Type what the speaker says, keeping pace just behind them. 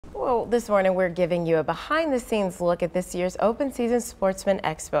Well, this morning we're giving you a behind-the-scenes look at this year's Open Season Sportsman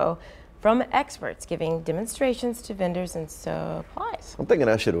Expo from experts giving demonstrations to vendors and supplies. I'm thinking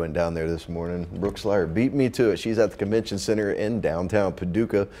I should have went down there this morning. Brooke Slyer beat me to it. She's at the convention center in downtown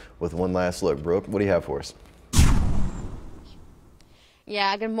Paducah with one last look. Brooke, what do you have for us?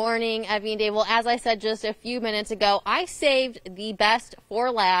 Yeah, good morning, Evie and Dave. Well, as I said just a few minutes ago, I saved the best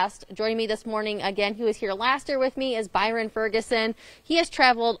for last. Joining me this morning, again, who was here last year with me, is Byron Ferguson. He has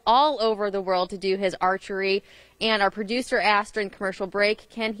traveled all over the world to do his archery. And our producer asked during commercial break,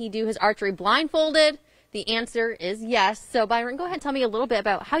 can he do his archery blindfolded? The answer is yes. So, Byron, go ahead and tell me a little bit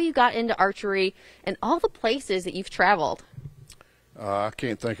about how you got into archery and all the places that you've traveled. I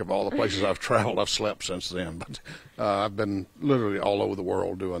can't think of all the places I've traveled. I've slept since then, but I've been literally all over the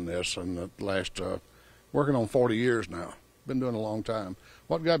world doing this, and the last working on 40 years now. Been doing it a long time.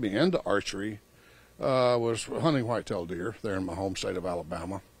 What got me into archery was hunting whitetail deer there in my home state of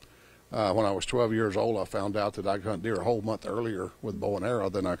Alabama. When I was 12 years old, I found out that I could hunt deer a whole month earlier with bow and arrow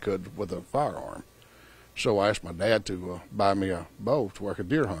than I could with a firearm. So I asked my dad to buy me a bow to where I could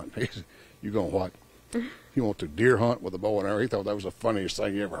deer hunt. He said, "You going what? You want to deer hunt with a bow and arrow?" He thought that was the funniest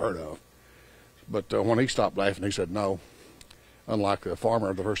thing he ever heard of. But when he stopped laughing, he said no. Unlike the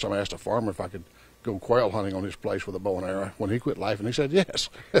farmer, the first time I asked a farmer if I could go quail hunting on his place with a bow and arrow, when he quit laughing, he said yes.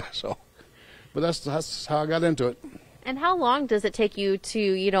 But that's how I got into it. And how long does it take you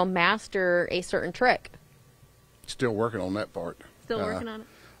to, master a certain trick? Still working on that part. Still working on it?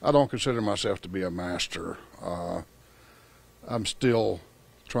 I don't consider myself to be a master. I'm still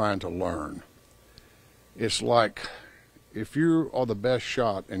trying to learn. It's like if you are the best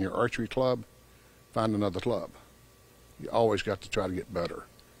shot in your archery club, find another club. You always got to try to get better.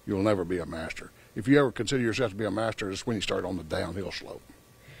 You'll never be a master. If you ever consider yourself to be a master, it's when you start on the downhill slope.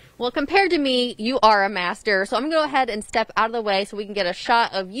 Well, compared to me, you are a master. So I'm going to go ahead and step out of the way so we can get a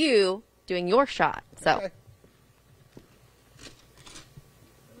shot of you doing your shot. So. Okay.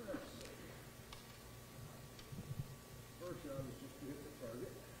 First shot is just to hit the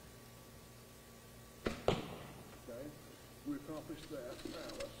target. Okay, we accomplished that.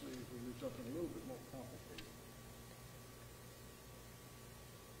 Now let's see if we do something a little bit more complicated.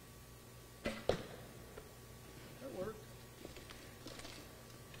 That worked.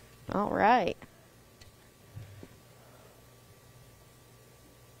 All right.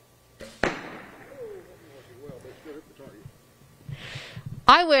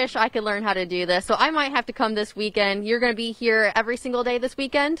 I wish I could learn how to do this, so I might have to come this weekend. You're going to be here every single day this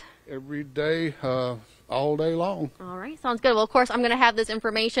weekend? Every day, all day long. All right, sounds good. Well, of course, I'm going to have this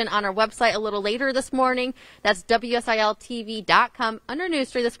information on our website a little later this morning. That's WSILTV.com under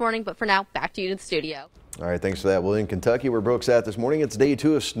News 3 this morning. But for now, back to you in the studio. All right, thanks for that. Well, in Kentucky, where Brooke's at this morning, it's day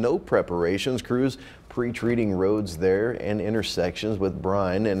 2 of snow preparations. Crews pre-treating roads there and intersections with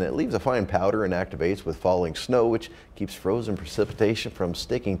brine, and it leaves a fine powder and activates with falling snow, which keeps frozen precipitation from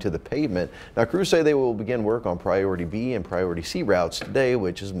sticking to the pavement. Now, crews say they will begin work on Priority B and Priority C routes today,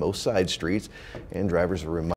 which is most side streets, and drivers are reminded